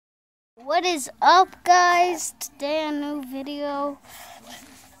What is up, guys? Today a new video.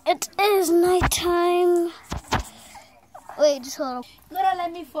 It is nighttime. Wait, just hold on. No,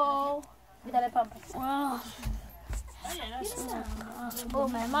 let me fall. Well, this is impossible.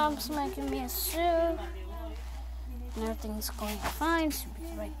 My mom's making me a soup. And everything's going fine. She's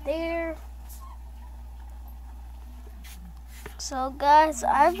right there. So, guys,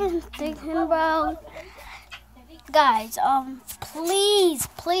 I've been thinking about... Guys, please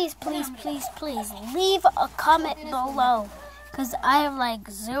leave a comment below, because I have like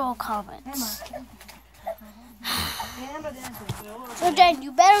 0 comments. So Jaden,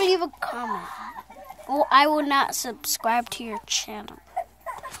 you better leave a comment, or I will not subscribe to your channel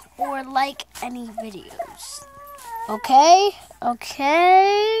or like any videos. Okay?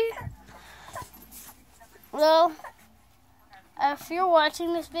 Well, if you're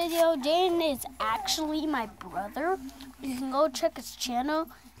watching this video, Jaden is actually my brother. You can go check his channel,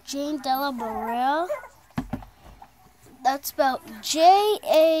 Jaden Della Barrera. That's spelled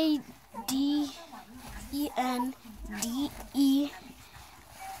JADENDELABARRERA.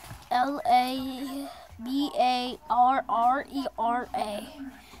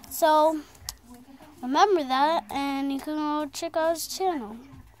 So remember that, and you can go check out his channel.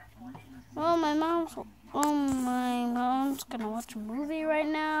 Well, my mom's gonna watch a movie right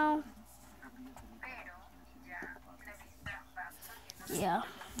now. Yeah,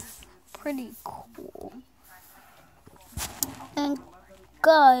 pretty cool. And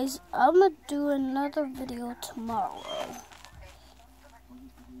guys, I'm gonna do another video tomorrow.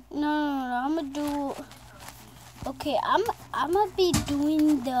 No, I'm gonna do. Okay, I'm gonna be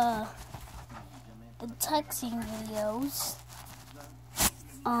doing the texting videos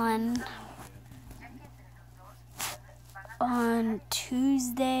on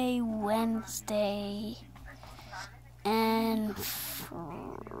Tuesday, Wednesday, and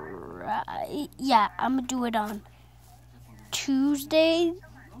Friday. Yeah, I'm gonna do it on Tuesday,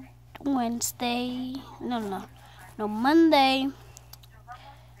 Wednesday. No, Monday,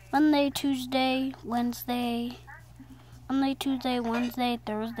 Tuesday, Wednesday,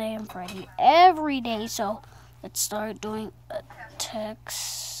 Thursday, and Friday. Every day. So let's start doing a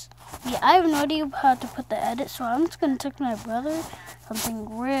text. Yeah, I have no idea how to put the edit, so I'm just going to text my brother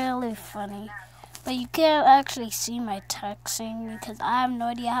something really funny. But you can't actually see my texting because I have no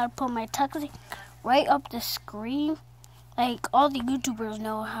idea how to put my texting right up the screen. Like, all the YouTubers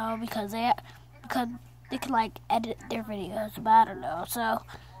know how because they can, like, edit their videos, but I don't know. So,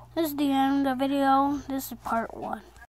 this is the end of the video. This is part 1.